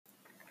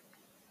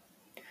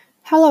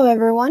Hello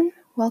everyone,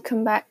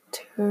 welcome back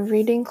to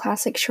Reading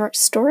Classic Short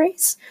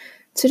Stories.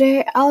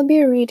 Today I'll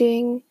be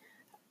reading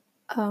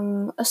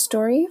a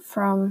story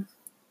from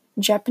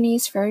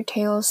Japanese Fairy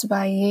Tales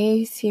by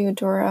Yae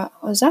Theodora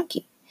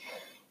Ozaki.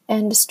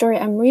 And the story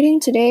I'm reading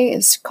today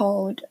is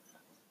called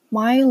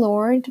My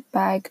Lord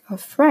Bag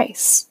of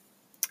Rice.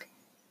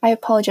 I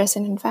apologize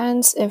in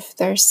advance if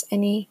there's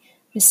any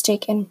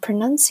mistake in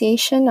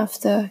pronunciation of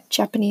the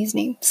Japanese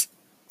names.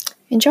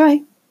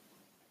 Enjoy!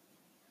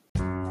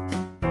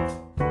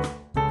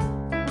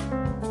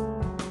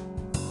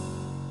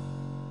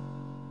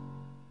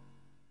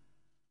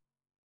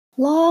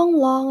 Long,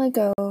 long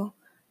ago,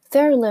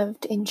 there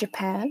lived in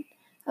Japan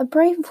a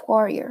brave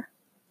warrior,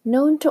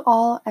 known to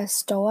all as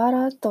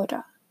Towara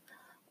Toda,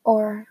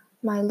 or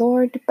My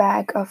Lord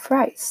Bag of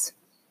Rice.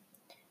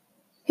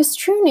 His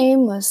true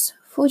name was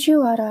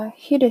Fujiwara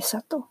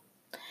Hidesato,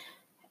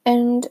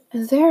 and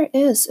there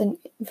is a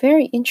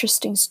very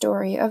interesting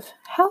story of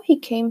how he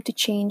came to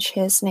change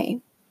his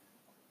name.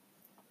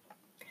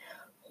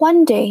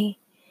 One day,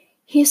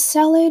 he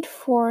sallied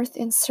forth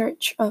in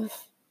search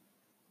of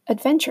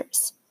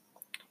adventures,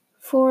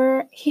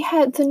 for he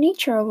had the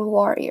nature of a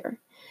warrior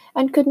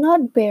and could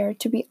not bear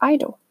to be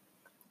idle.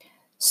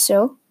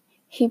 So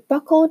he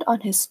buckled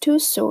on his two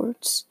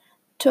swords,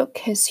 took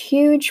his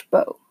huge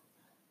bow,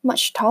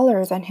 much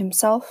taller than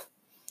himself,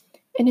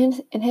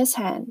 in his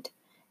hand,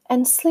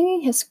 and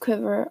slinging his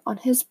quiver on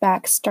his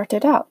back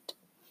started out.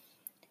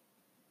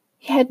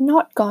 He had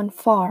not gone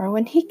far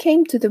when he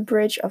came to the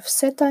bridge of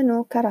Seta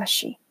no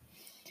Karashi,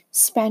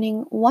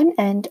 spanning one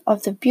end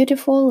of the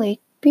beautiful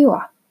Lake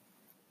Biwa.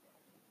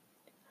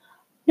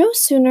 No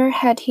sooner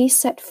had he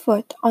set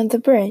foot on the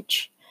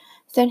bridge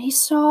than he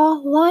saw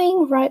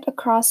lying right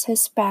across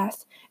his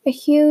path a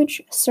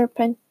huge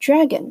serpent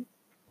dragon.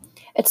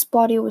 Its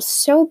body was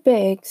so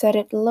big that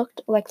it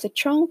looked like the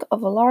trunk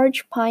of a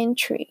large pine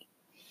tree,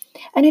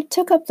 and it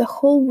took up the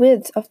whole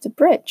width of the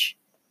bridge.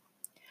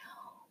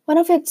 One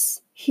of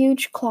its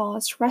huge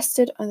claws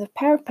rested on the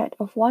parapet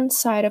of one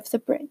side of the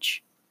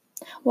bridge,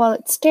 while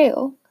its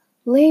tail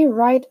lay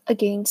right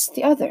against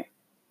the other.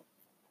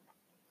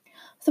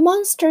 The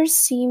monster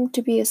seemed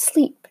to be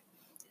asleep,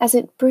 as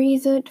it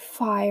breathed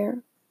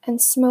fire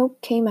and smoke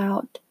came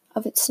out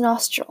of its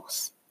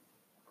nostrils.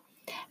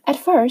 At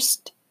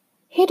first,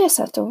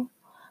 Hidesato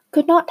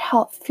could not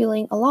help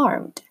feeling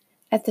alarmed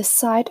at the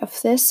sight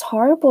of this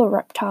horrible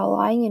reptile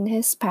lying in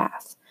his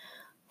path,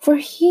 for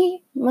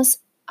he must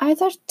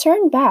either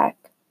turn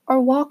back or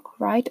walk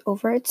right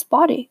over its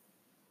body.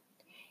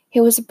 He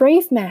was a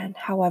brave man,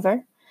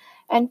 however,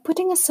 and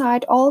putting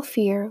aside all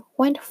fear,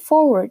 went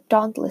forward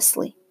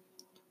dauntlessly.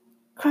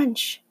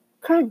 Crunch,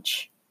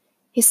 crunch!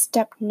 He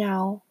stepped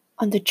now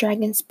on the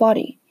dragon's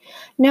body,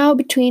 now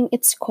between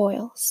its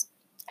coils,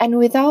 and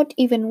without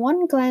even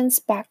one glance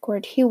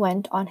backward he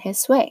went on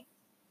his way.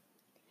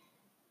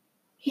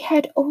 He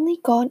had only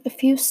gone a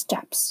few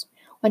steps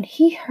when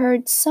he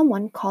heard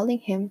someone calling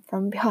him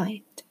from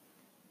behind.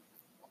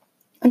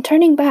 On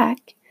turning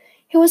back,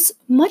 he was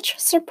much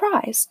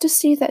surprised to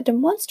see that the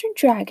monster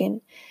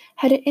dragon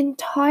had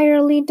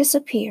entirely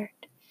disappeared,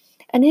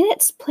 and in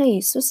its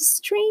place was a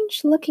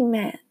strange-looking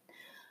man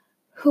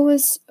who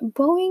was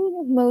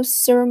bowing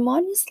most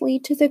ceremoniously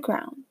to the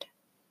ground.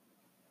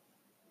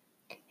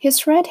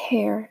 His red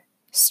hair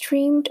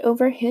streamed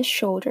over his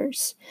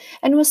shoulders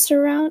and was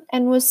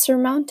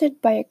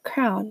surmounted by a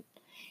crown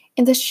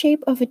in the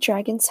shape of a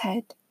dragon's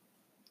head,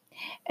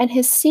 and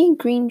his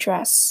sea-green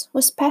dress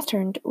was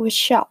patterned with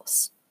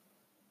shells.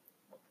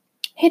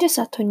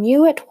 Hidesato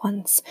knew at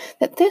once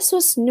that this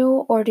was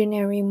no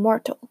ordinary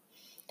mortal,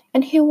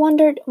 and he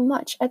wondered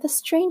much at the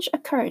strange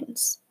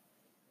occurrence.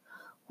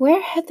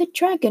 Where had the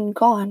dragon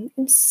gone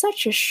in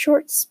such a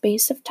short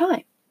space of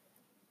time?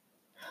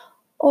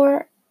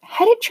 Or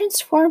had it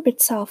transformed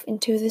itself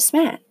into this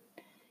man?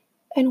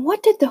 And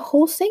what did the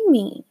whole thing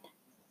mean?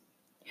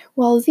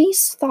 While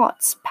these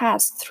thoughts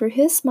passed through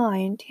his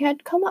mind, he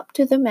had come up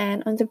to the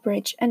man on the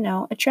bridge and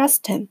now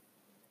addressed him.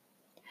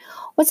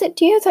 "Was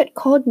it you that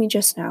called me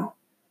just now?"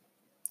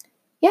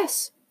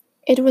 "Yes,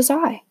 it was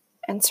I,"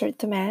 answered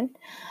the man.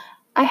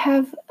 "I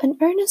have an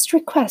earnest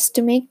request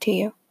to make to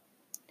you.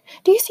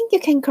 Do you think you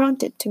can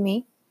grant it to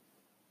me?"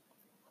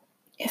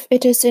 "If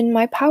it is in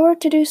my power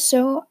to do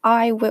so,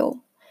 I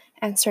will,"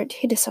 answered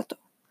Hidesato.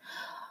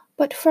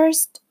 "But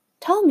first,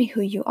 tell me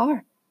who you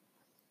are."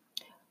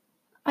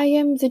 "I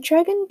am the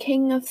Dragon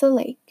King of the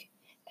lake,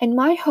 and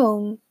my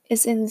home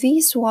is in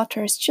these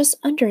waters just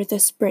under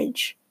this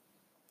bridge."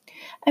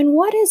 "And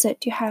what is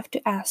it you have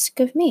to ask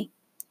of me?"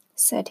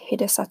 said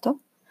Hidesato.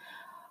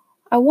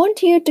 "I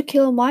want you to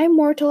kill my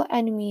mortal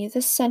enemy,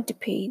 the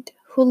centipede,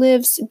 who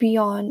lives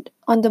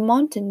on the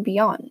mountain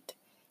beyond,"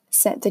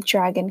 said the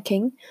Dragon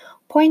King,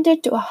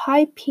 pointed to a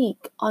high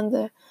peak on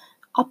the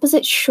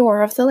opposite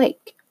shore of the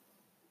lake.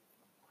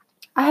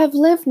 "I have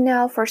lived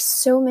now for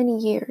so many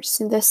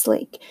years in this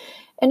lake,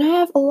 and I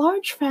have a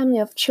large family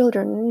of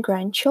children and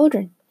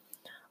grandchildren.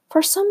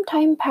 For some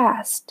time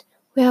past,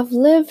 we have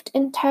lived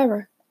in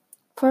terror,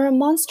 for a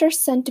monster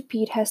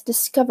centipede has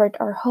discovered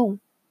our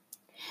home.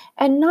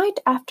 and night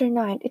after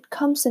night it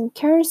comes and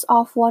carries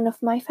off one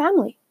of my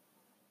family.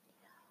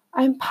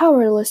 I am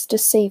powerless to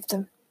save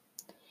them.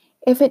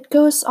 If it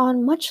goes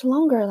on much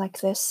longer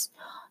like this,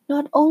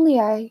 not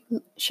only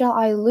shall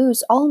I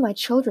lose all my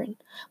children,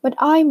 but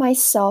I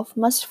myself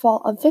must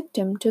fall a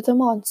victim to the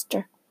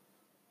monster.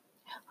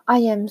 I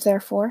am,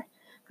 therefore,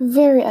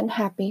 very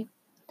unhappy,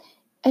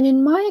 and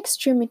in my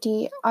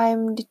extremity I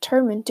am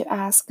determined to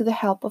ask the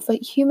help of a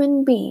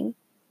human being.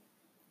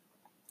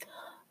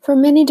 For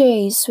many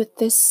days with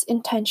this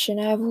intention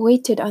I have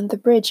waited on the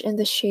bridge in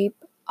the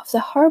shape of the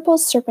horrible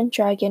serpent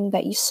dragon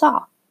that you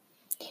saw,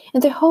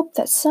 in the hope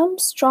that some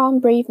strong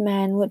brave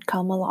man would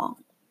come along.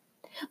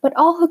 But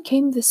all who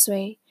came this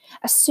way,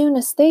 as soon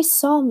as they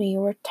saw me,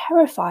 were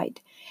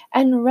terrified,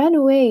 and ran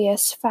away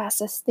as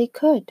fast as they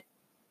could.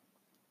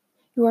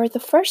 You are the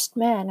first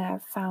man I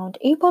have found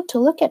able to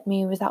look at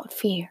me without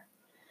fear,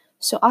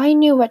 so I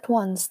knew at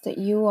once that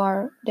you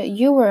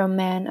were a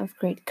man of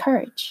great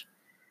courage.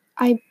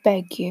 I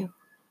beg you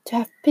to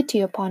have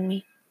pity upon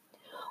me.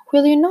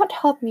 Will you not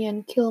help me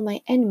and kill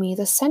my enemy,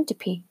 the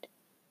centipede?"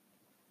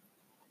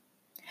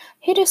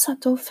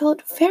 Hidesato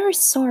felt very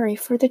sorry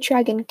for the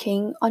Dragon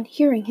King on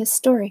hearing his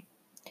story,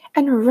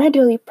 and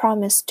readily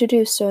promised to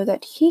do so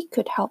that he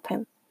could help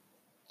him.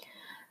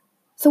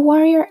 The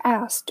warrior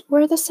asked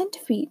where the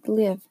centipede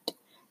lived,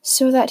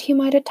 so that he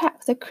might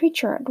attack the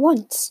creature at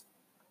once.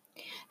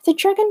 The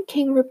Dragon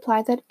King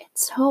replied that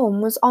its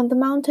home was on the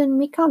mountain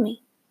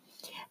Mikami,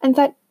 and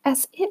that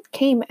as it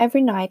came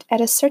every night at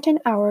a certain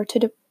hour to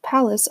the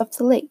palace of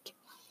the lake,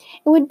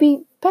 it would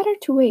be better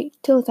to wait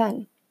till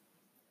then.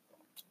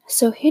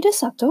 So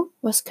Hidesato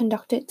was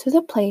conducted to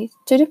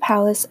the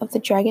palace of the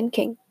Dragon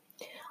King,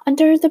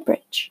 under the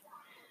bridge.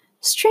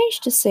 Strange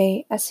to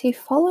say, as he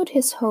followed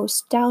his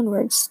host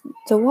downwards,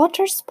 the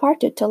waters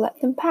parted to let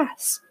them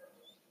pass,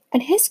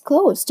 and his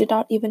clothes did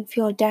not even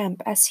feel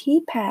damp as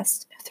he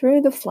passed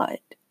through the flood.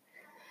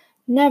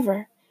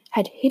 Never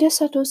had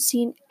Hidesato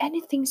seen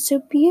anything so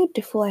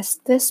beautiful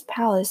as this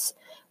palace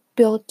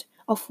built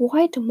of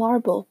white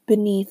marble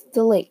beneath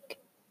the lake.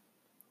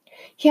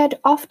 He had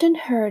often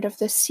heard of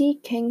the Sea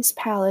King's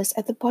palace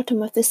at the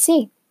bottom of the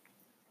sea,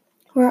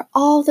 where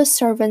all the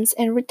servants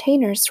and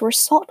retainers were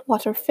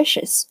saltwater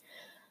fishes.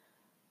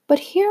 But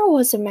here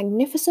was a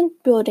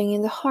magnificent building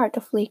in the heart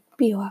of Lake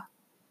Biwa.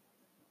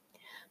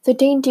 The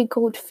dainty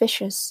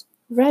goldfishes,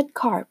 red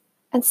carp,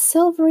 and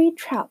silvery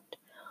trout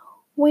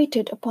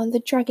waited upon the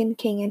Dragon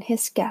King and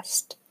his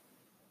guest.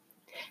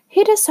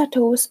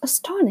 Hidesato was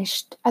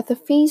astonished at the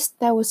feast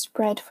that was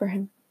spread for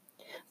him.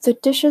 The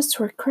dishes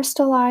were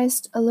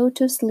crystallized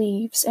lotus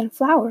leaves and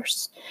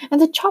flowers, and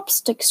the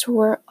chopsticks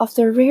were of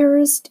the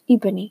rarest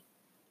ebony.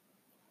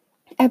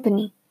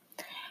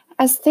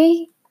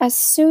 As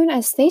soon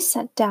as they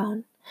sat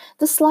down,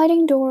 the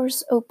sliding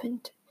doors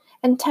opened,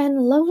 and 10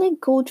 lovely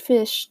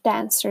goldfish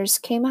dancers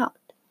came out,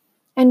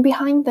 and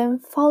behind them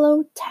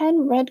followed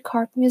 10 red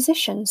carp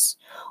musicians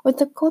with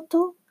the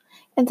koto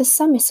and the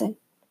samisen.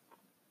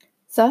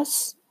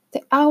 Thus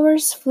the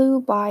hours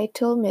flew by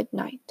till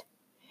midnight,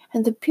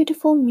 and the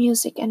beautiful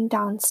music and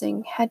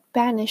dancing had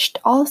banished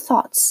all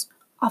thoughts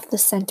of the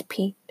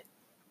centipede.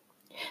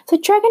 The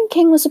Dragon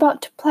King was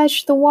about to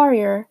pledge the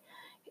warrior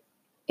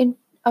in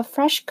a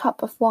fresh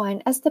cup of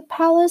wine as the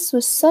palace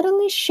was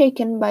suddenly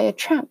shaken by a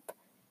tramp,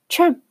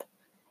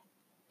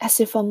 as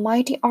if a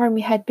mighty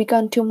army had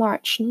begun to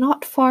march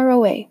not far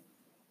away.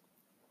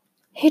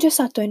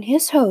 Hidesato and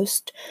his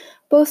host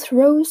both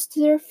rose to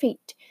their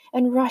feet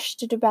and rushed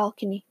to the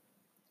balcony,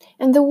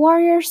 and the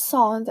warrior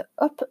saw on the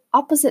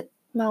opposite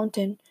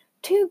mountain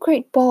 2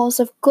 great balls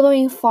of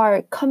glowing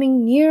fire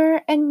coming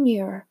nearer and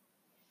nearer.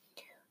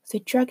 The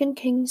Dragon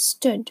King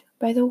stood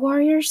by the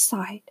warrior's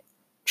side,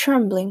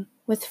 trembling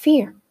with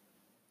fear.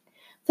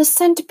 "The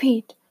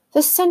centipede!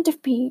 The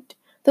centipede!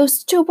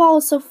 Those 2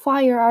 balls of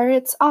fire are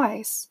its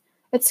eyes.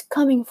 It's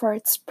coming for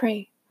its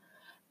prey.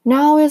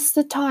 Now is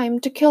the time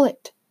to kill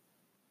it."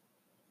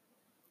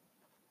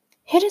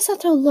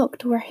 Hidesato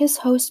looked where his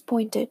host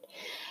pointed,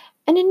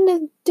 and in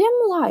the dim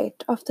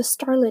light of the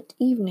starlit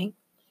evening,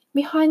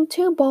 behind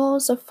 2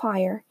 balls of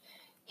fire,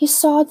 he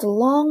saw the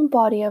long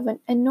body of an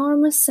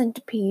enormous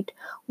centipede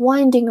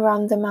winding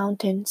around the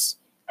mountains,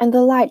 and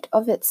the light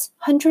of its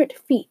 100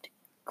 feet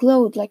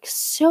glowed like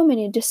so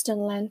many distant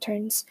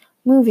lanterns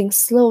moving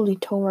slowly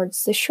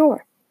towards the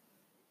shore.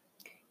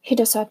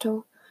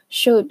 Hidesato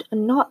showed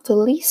not the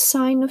least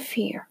sign of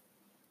fear.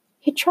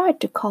 He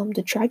tried to calm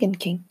the Dragon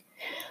King.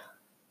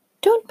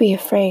 "Don't be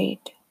afraid.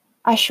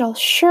 I shall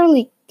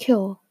surely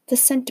kill the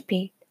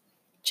centipede.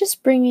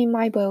 Just bring me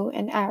my bow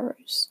and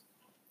arrows."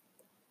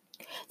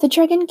 The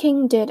Dragon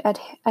King did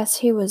as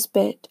he was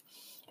bid,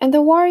 and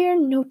the warrior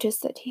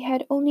noticed that he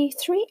had only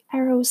 3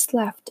 arrows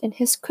left in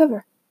his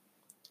quiver.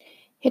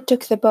 He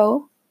took the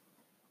bow,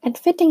 and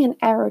fitting an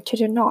arrow to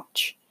the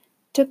notch,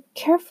 took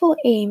careful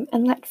aim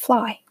and let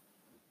fly.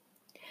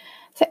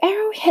 The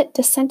arrow hit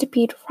the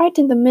centipede right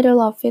in the middle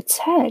of its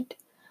head,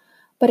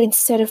 but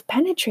instead of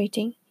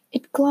penetrating,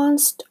 it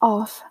glanced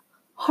off,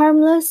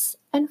 harmless,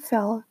 and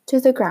fell to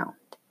the ground.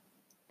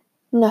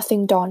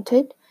 Nothing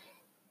daunted,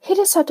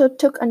 Hidesato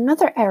took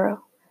another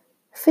arrow,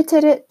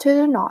 fitted it to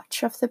the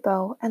notch of the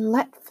bow, and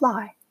let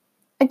fly.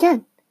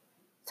 Again,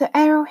 the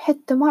arrow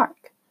hit the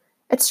mark.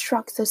 It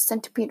struck the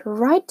centipede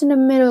right in the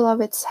middle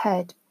of its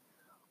head,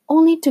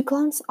 only to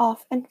glance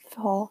off and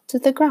fall to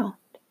the ground.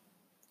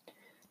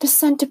 The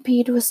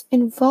centipede was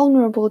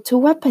invulnerable to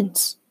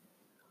weapons.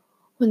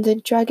 When the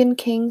Dragon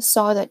King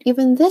saw that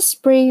even this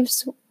brave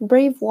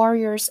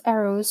warrior's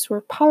arrows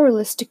were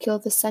powerless to kill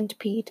the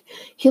centipede,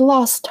 he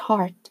lost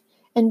heart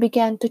and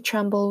began to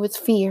tremble with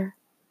fear.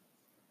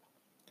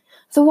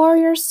 The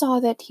warrior saw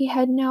that he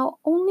had now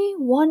only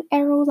one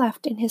arrow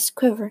left in his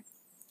quiver,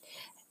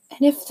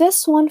 and if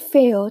this one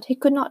failed, he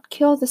could not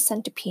kill the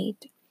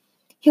centipede.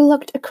 He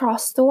looked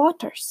across the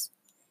waters.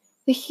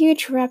 The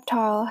huge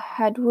reptile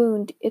had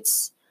wound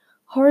its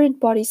horrid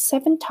body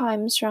 7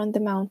 times round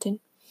the mountain,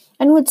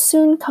 and would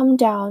soon come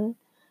down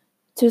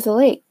to the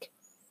lake.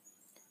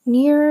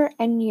 Nearer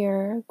and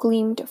nearer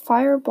gleamed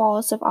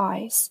fireballs of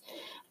eyes,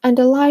 and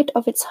the light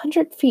of its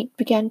 100 feet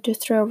began to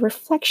throw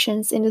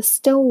reflections in the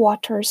still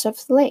waters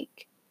of the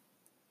lake.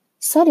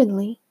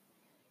 Suddenly,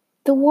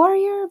 the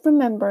warrior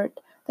remembered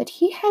that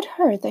he had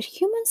heard that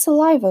human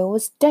saliva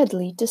was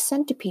deadly to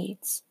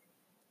centipedes.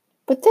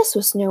 But this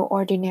was no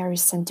ordinary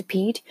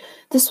centipede.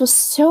 This was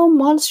so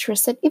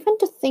monstrous that even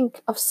to think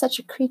of such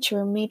a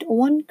creature made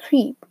one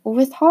creep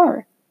with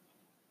horror.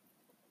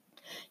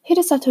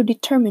 Hidesato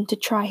determined to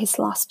try his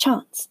last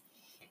chance,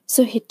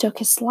 so he took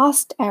his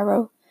last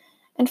arrow,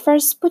 and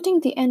first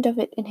putting the end of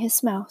it in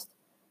his mouth,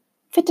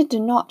 fitted the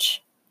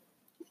notch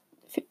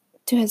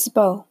to his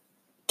bow,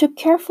 took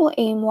careful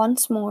aim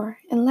once more,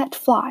 and let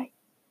fly.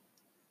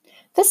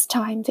 This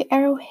time the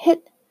arrow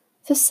hit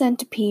the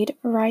centipede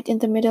right in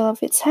the middle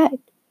of its head.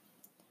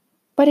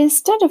 But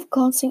instead of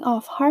glancing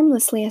off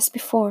harmlessly as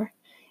before,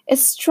 it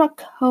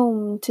struck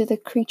home to the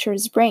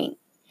creature's brain.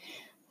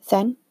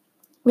 Then,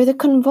 with a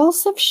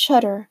convulsive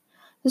shudder,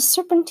 the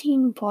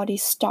serpentine body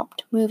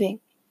stopped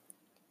moving,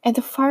 and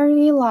the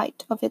fiery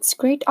light of its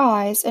great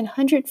eyes and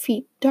 100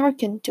 feet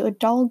darkened to a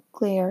dull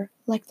glare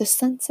like the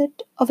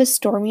sunset of a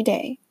stormy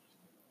day,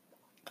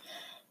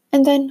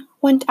 and then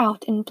went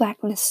out in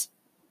blackness.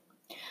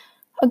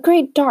 A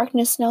great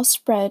darkness now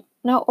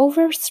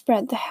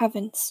overspread the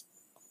heavens.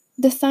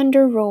 The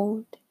thunder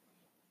rolled,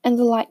 and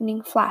the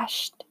lightning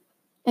flashed,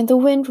 and the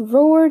wind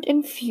roared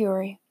in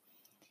fury,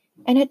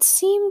 and it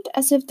seemed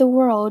as if the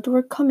world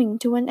were coming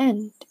to an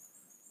end.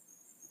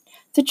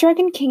 The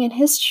Dragon King and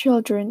his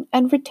children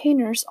and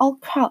retainers all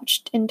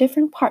crouched in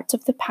different parts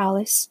of the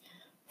palace,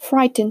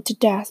 frightened to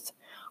death,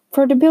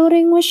 for the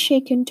building was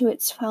shaken to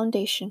its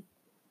foundation.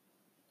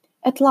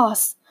 At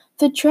last,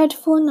 the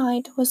dreadful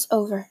night was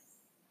over.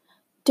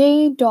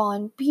 Day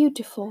dawned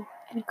beautiful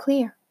and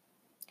clear.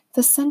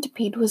 The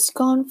centipede was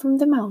gone from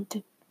the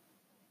mountain.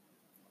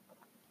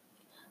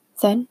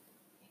 Then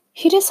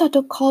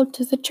Hidesato called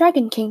to the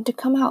Dragon King to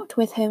come out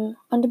with him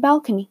on the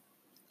balcony,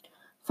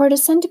 for the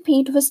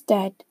centipede was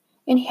dead,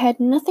 and he had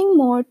nothing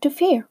more to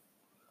fear.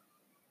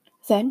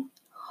 Then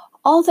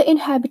all the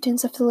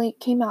inhabitants of the lake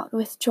came out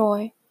with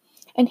joy,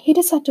 and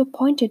Hidesato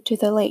pointed to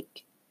the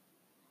lake.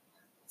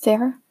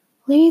 There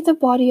lay the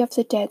body of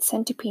the dead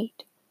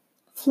centipede,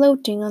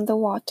 floating on the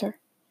water,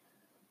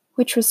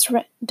 which was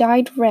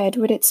dyed red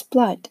with its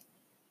blood.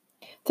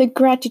 The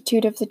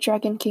gratitude of the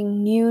Dragon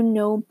King knew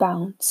no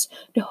bounds.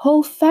 The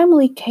whole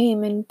family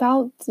came and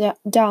bowed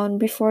down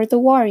before the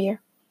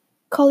warrior,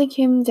 calling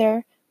him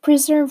their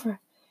preserver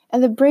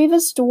and the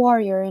bravest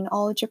warrior in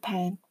all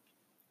Japan.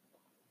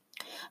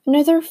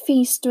 Another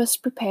feast was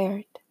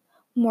prepared,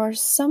 more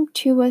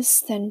sumptuous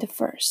than the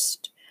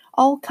first.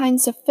 All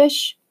kinds of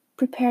fish,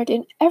 prepared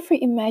in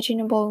every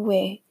imaginable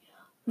way,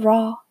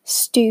 raw,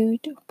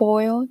 stewed,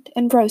 boiled,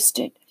 and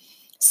roasted,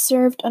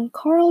 served on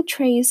coral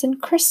trays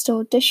and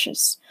crystal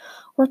dishes,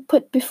 were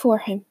put before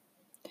him,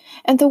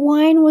 and the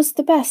wine was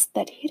the best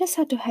that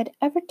Hidesato had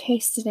ever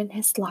tasted in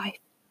his life.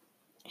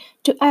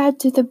 To add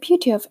to the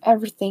beauty of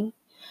everything,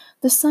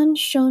 the sun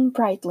shone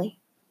brightly.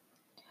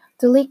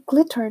 The lake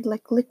glittered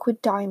like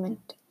liquid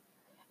diamond,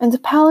 and the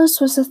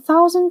palace was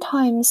 1,000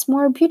 times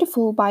more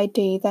beautiful by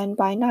day than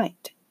by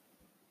night.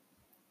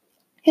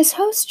 His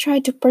host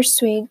tried to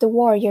persuade the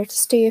warrior to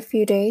stay a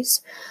few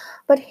days,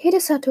 but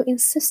Hidesato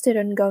insisted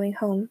on going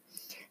home,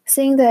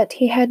 saying that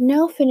he had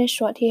now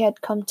finished what he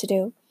had come to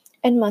do,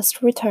 and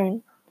must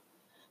return.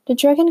 The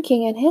Dragon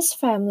King and his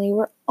family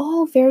were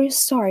all very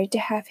sorry to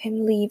have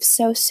him leave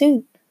so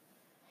soon.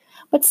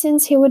 But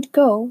since he would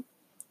go,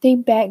 they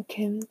begged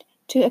him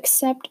to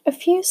accept a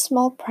few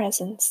small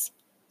presents.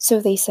 So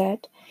they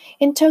said,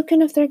 in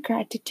token of their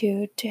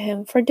gratitude to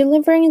him for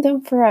delivering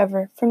them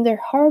forever from their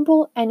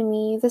horrible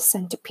enemy, the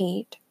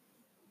centipede.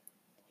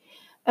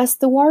 As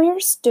the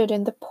warriors stood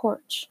in the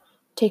porch,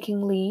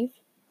 taking leave,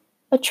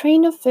 a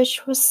train of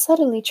fish was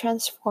suddenly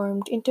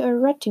transformed into a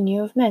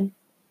retinue of men,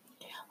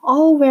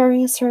 all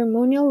wearing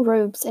ceremonial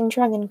robes and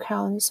dragon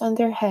crowns on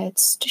their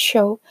heads to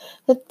show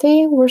that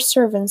they were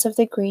servants of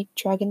the great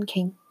Dragon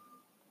King.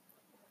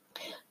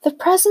 The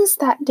presents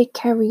that they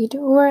carried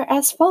were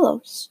as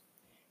follows.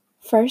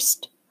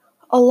 First,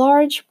 a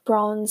large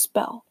bronze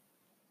bell,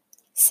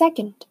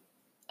 Second,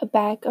 a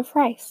bag of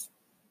rice.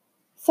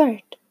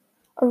 Third,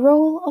 a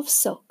roll of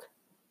silk.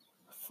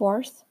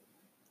 Fourth,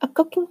 a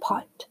cooking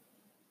pot.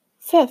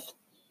 Fifth,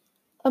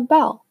 a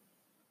bell.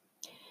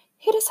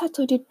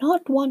 Hidesato did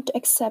not want to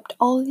accept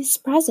all these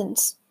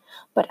presents,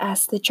 but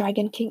as the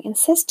Dragon King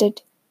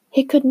insisted,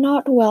 he could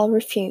not well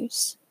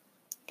refuse.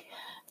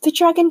 The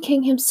Dragon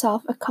King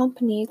himself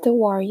accompanied the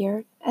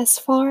warrior as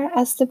far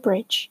as the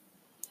bridge,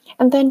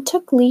 and then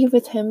took leave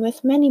with him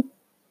with many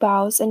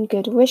bows and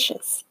good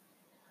wishes,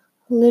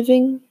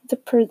 leaving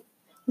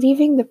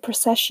the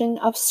procession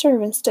of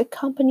servants to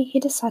accompany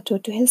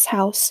Hidesato to his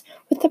house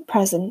with the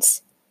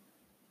presents.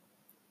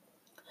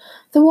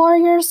 The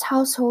warrior's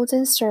household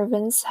and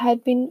servants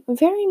had been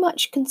very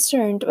much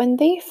concerned when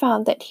they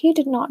found that he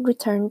did not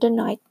return the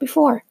night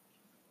before,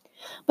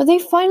 but they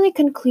finally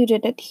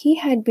concluded that he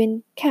had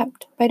been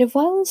kept by the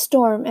violent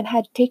storm and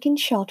had taken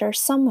shelter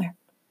somewhere.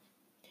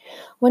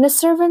 When the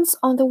servants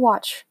on the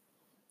watch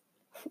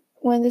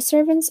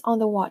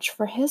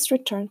for his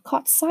return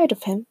caught sight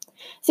of him,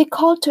 they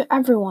called to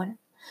everyone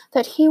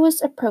that he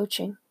was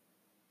approaching,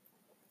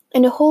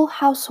 and the whole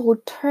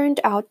household turned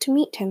out to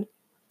meet him,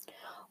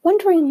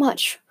 wondering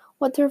much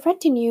what the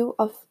retinue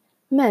of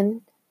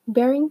men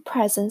bearing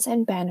presents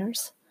and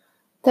banners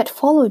that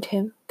followed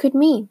him could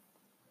mean.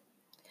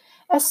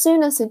 As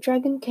soon as the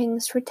Dragon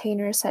King's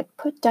retainers had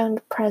put down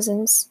the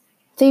presents,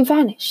 they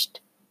vanished,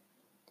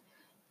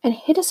 and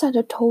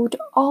Hidesato told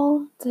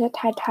all that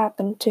had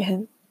happened to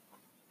him.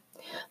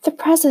 The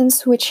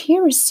presents which he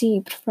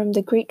received from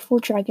the grateful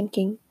Dragon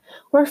King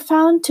were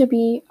found to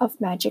be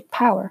of magic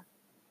power.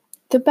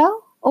 The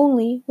bell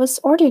only was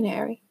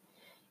ordinary,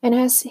 and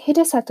as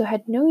Hidesato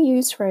had no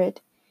use for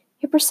it,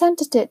 he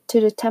presented it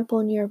to the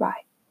temple nearby,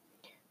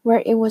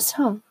 where it was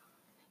hung,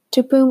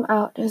 to boom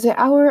out the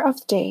hour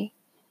of day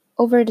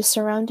over the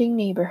surrounding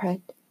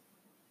neighborhood.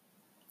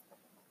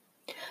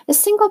 A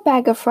single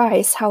bag of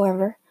rice,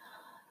 however,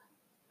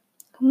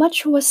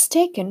 much was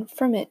taken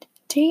from it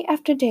day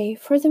after day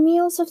for the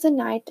meals of the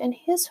night, and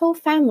his whole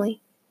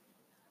family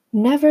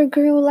never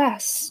grew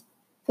less.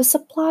 The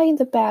supply in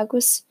the bag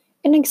was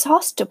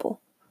inexhaustible.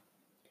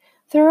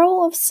 The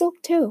roll of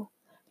silk, too,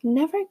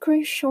 never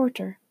grew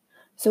shorter,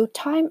 though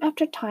time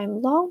after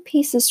time long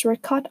pieces were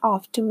cut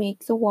off to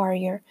make the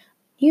warrior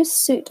a new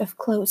suit of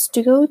clothes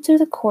to go to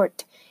the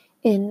court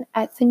in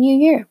at the new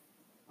year.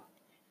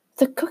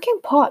 The cooking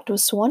pot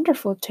was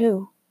wonderful,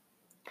 too.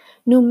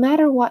 No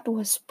matter what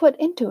was put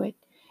into it,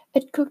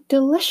 it cooked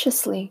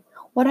deliciously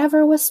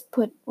whatever was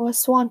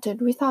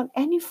wanted without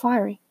any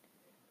firing.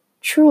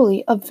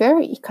 Truly a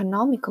very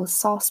economical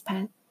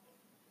saucepan.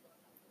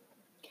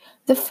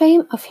 The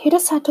fame of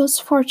Hidesato's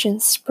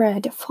fortunes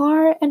spread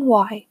far and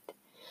wide,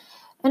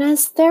 and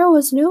as there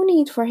was no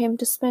need for him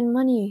to spend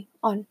money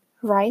on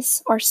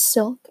rice or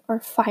silk or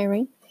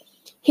firing,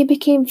 he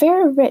became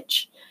very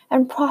rich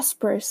and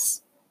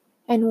prosperous,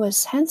 and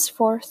was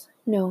henceforth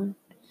known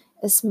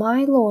as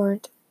My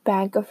Lord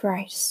Bag of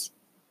Rice.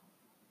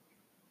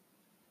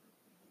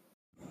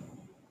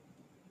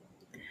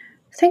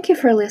 Thank you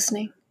for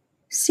listening.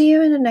 See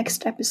you in the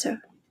next episode.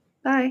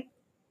 Bye.